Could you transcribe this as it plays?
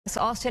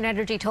Austin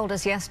Energy told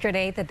us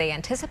yesterday that they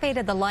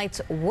anticipated the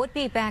lights would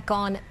be back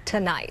on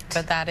tonight.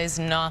 But that is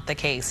not the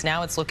case.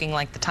 Now it's looking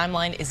like the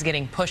timeline is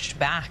getting pushed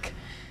back.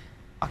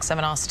 Fox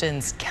 7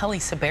 Austin's Kelly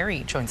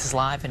Saberi joins us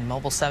live in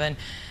Mobile 7.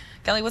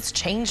 Kelly, what's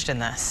changed in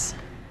this?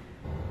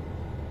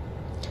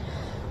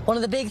 One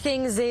of the big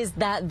things is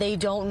that they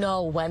don't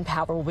know when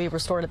power will be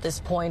restored at this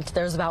point.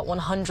 There's about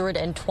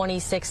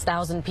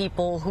 126,000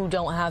 people who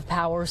don't have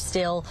power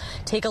still.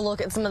 Take a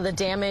look at some of the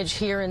damage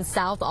here in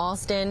South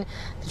Austin.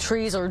 The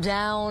trees are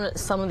down.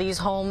 Some of these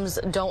homes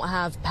don't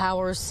have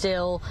power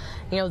still.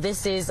 You know,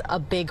 this is a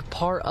big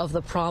part of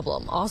the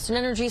problem. Austin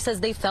Energy says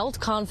they felt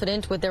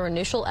confident with their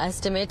initial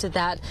estimate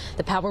that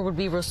the power would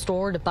be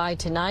restored by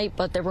tonight,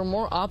 but there were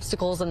more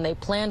obstacles than they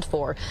planned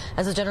for.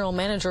 As the general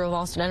manager of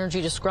Austin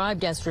Energy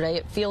described yesterday,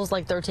 it feels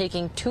like they're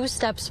taking 2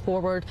 steps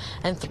forward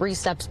and 3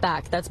 steps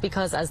back. That's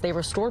because as they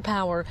restore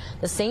power,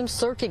 the same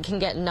circuit can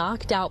get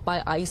knocked out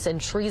by ice and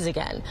trees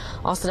again.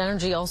 Austin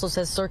Energy also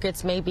says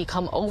circuits may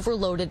become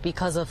overloaded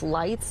because of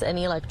lights and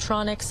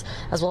electronics,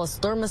 as well as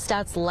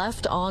thermostats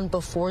left on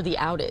before the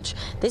outage.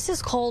 This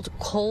is called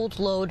cold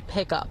load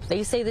pickup.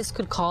 They say this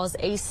could cause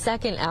a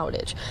second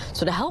outage.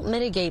 So to help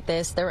mitigate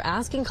this, they're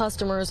asking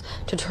customers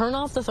to turn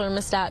off the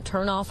thermostat,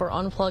 turn off or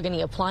unplug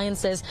any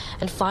appliances,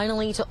 and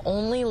finally to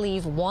only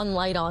leave one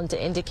light on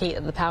to indicate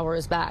that the power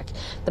is back.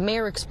 The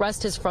mayor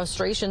expressed his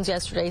frustrations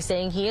yesterday,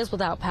 saying he is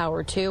without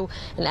power too,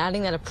 and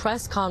adding that a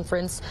press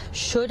conference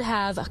should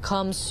have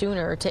come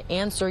sooner to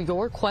answer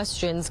your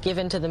questions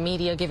given to the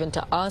media, given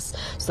to us,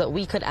 so that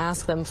we could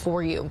ask them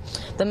for you.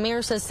 The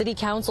mayor says City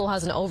Council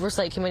has an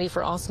oversight committee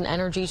for Austin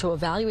Energy to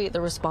evaluate the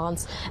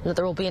response, and that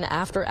there will be an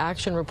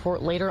after-action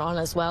report later on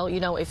as well. You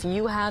know, if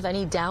you have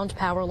any downed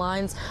power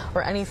lines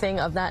or anything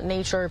of that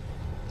nature,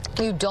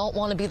 you don't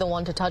want to be the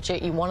one to touch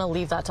it. You want to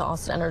leave that to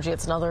Austin Energy.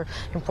 It's another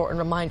important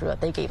reminder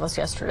that they gave us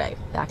yesterday.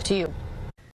 Back to you.